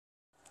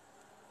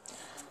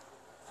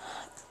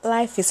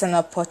Life is an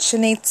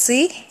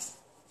opportunity.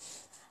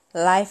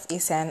 Life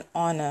is an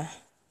honor.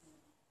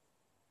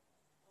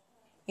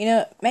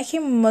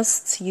 Making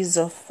most use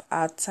of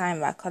our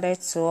time accorded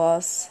to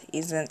us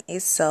is in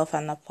itself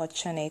an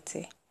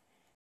opportunity.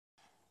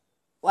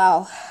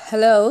 Wow,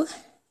 hello,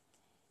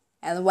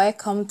 and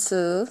welcome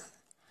to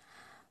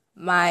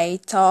my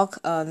talk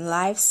on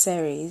life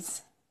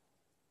series.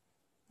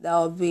 That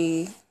will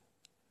be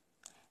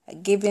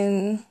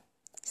giving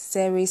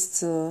series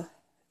to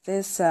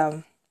this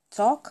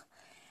talk,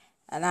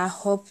 and I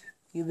hope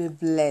you'll be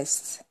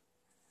blessed.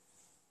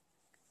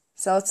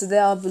 So today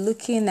I'll be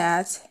looking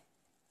at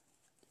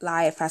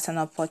life as an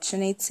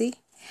opportunity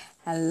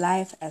and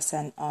life as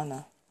an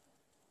honor.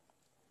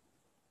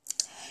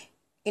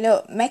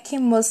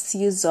 Making most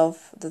use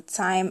of the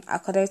time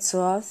accorded to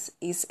us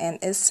is in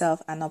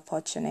itself an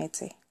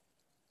opportunity.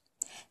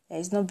 There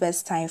is no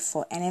best time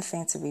for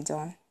anything to be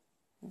done.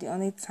 The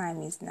only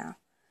time is now.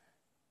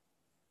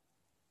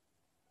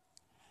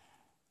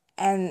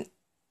 And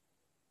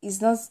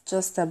it's not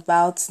just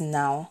about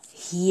now,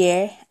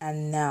 here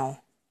and now.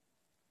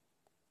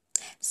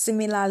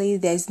 Similarly,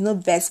 there is no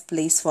best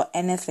place for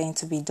anything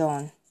to be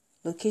done.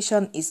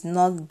 Location is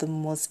not the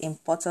most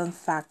important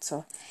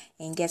factor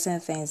in getting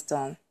things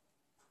done.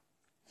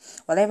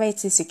 Whatever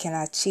it is you can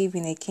achieve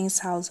in a king's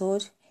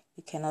household,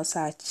 you can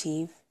also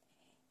achieve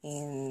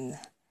in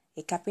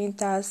a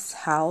carpenter's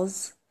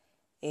house,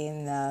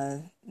 in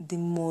the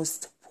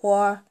most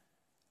poor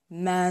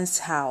man's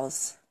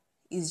house.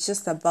 It's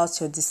just about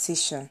your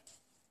decision.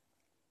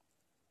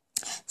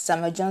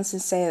 Samuel Johnson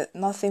said,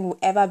 "Nothing will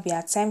ever be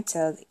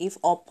attempted if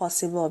all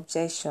possible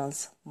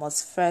objections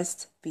must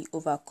first be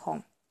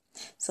overcome."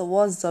 So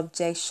what's the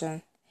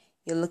objection?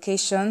 Your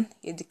location,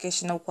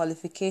 educational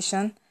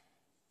qualification,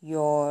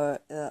 your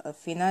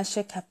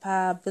financial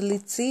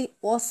capability,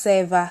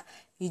 whatsoever.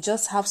 You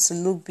just have to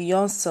look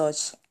beyond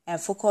such and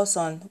focus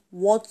on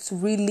what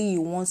really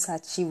you want to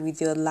achieve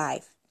with your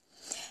life.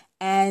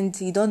 And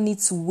you don't need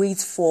to wait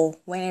for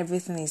when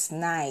everything is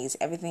nice,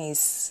 everything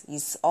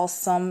is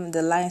awesome,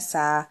 the lines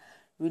are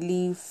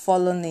really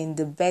falling in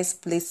the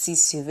best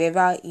places you've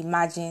ever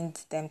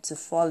imagined them to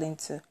fall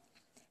into.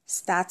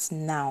 Start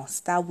now.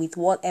 Start with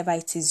whatever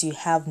it is you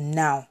have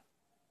now.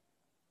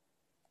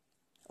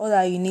 All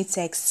that you need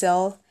to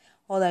excel,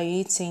 all that you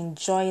need to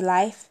enjoy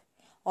life,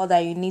 all that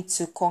you need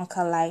to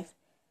conquer life,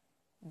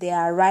 they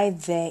are right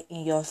there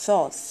in your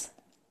thoughts.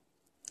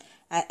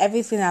 And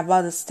everything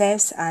about the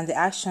steps and the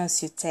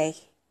actions you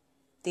take,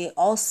 they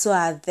also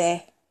are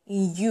there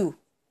in you.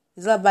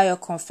 It's not about your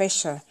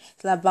confession.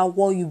 It's not about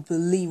what you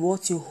believe,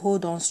 what you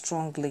hold on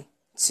strongly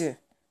to.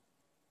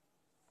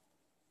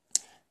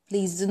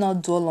 Please do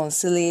not dwell on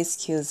silly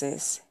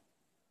excuses.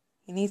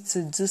 You need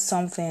to do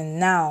something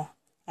now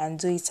and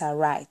do it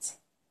right.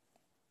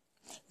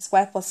 It's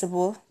quite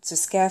possible to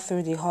scale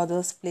through the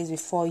hurdles placed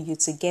before you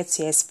to get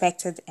to your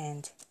expected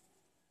end.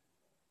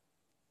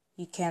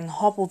 You can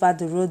hop over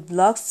the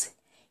roadblocks.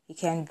 You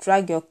can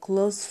drag your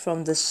clothes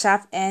from the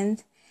sharp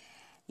end.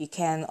 You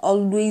can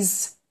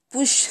always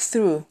push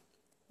through.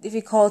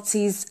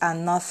 Difficulties are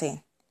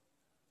nothing.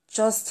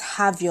 Just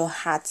have your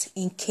heart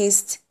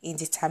encased in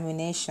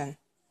determination.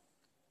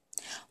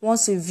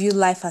 Once we view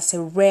life as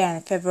a rare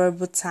and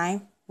favorable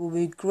time, we'll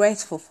be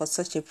grateful for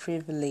such a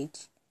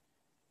privilege.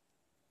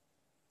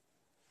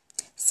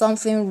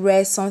 Something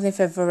rare, something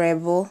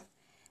favorable,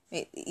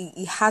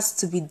 it has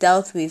to be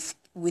dealt with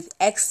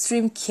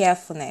extreme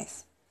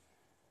carefulness.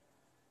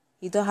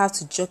 You don't have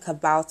to joke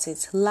about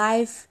it.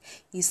 Life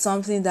is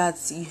something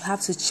that you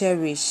have to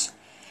cherish.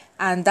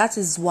 And that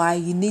is why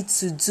you need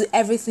to do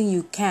everything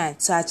you can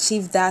to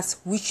achieve that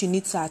which you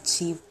need to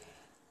achieve.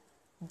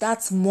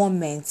 That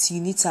moment, you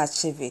need to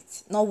achieve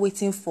it. Not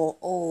waiting for,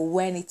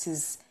 when it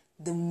is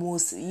the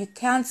most. You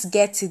can't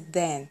get it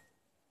then.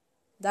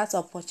 That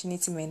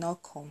opportunity may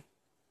not come.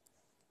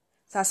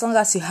 So as long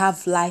as you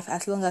have life,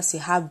 as long as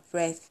you have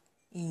breath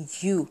in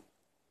you,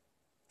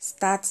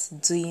 start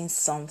doing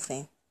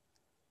something.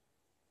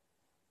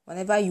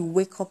 Whenever you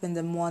wake up in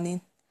the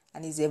morning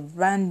and it's a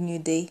brand new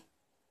day,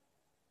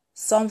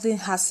 something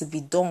has to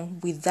be done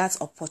with that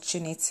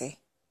opportunity.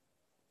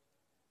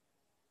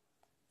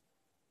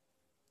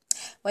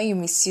 When you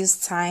misuse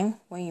time,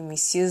 when you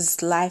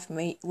misuse life,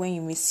 when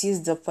you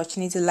misuse the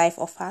opportunity life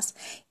offers,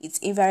 it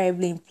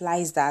invariably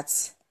implies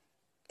that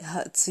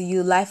to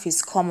you life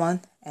is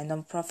common and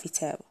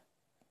unprofitable.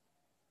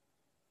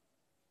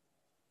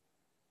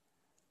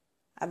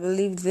 I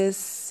believe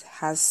this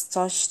has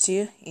touched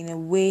you in a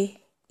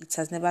way it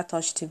has never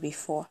touched you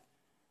before.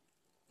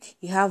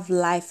 You have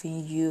life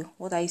in you.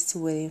 What are you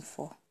still waiting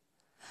for?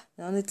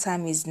 The only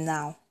time is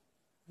now,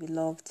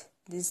 beloved.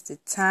 This is the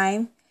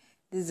time.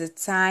 This is the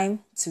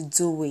time to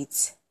do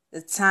it.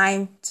 The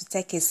time to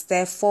take a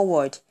step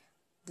forward.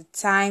 The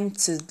time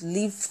to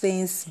leave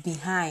things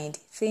behind.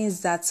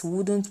 Things that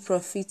wouldn't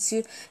profit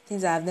you.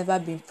 Things that have never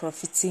been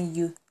profiting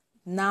you.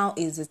 Now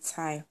is the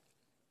time.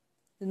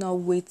 Do not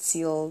wait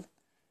till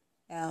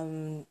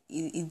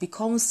it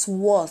becomes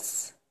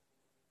worse.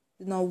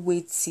 Do not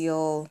wait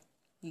till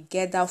you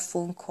get that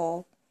phone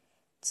call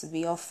to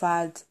be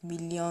offered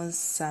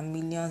millions and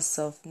millions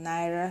of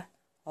naira,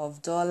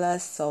 of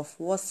dollars, of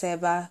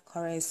whatever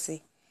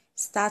currency.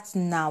 Start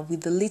now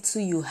with the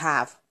little you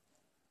have.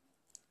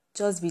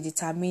 Just be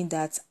determined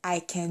that I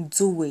can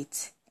do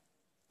it.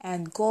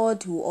 And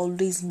God will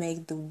always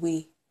make the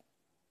way.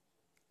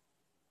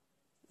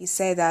 He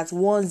said that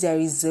once there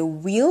is a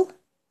will,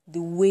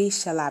 the way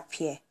shall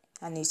appear.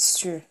 And it's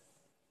true.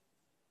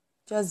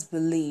 Just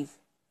believe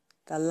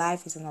that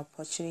life is an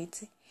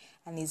opportunity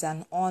and it's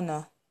an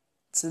honor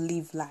to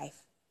live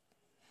life.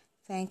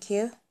 Thank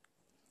you.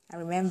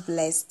 And remain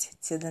blessed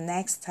till the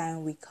next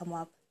time we come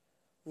up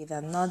with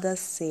another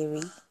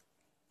series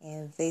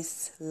in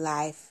this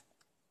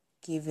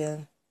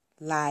life-giving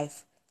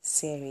life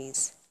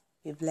series.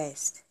 Be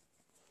blessed.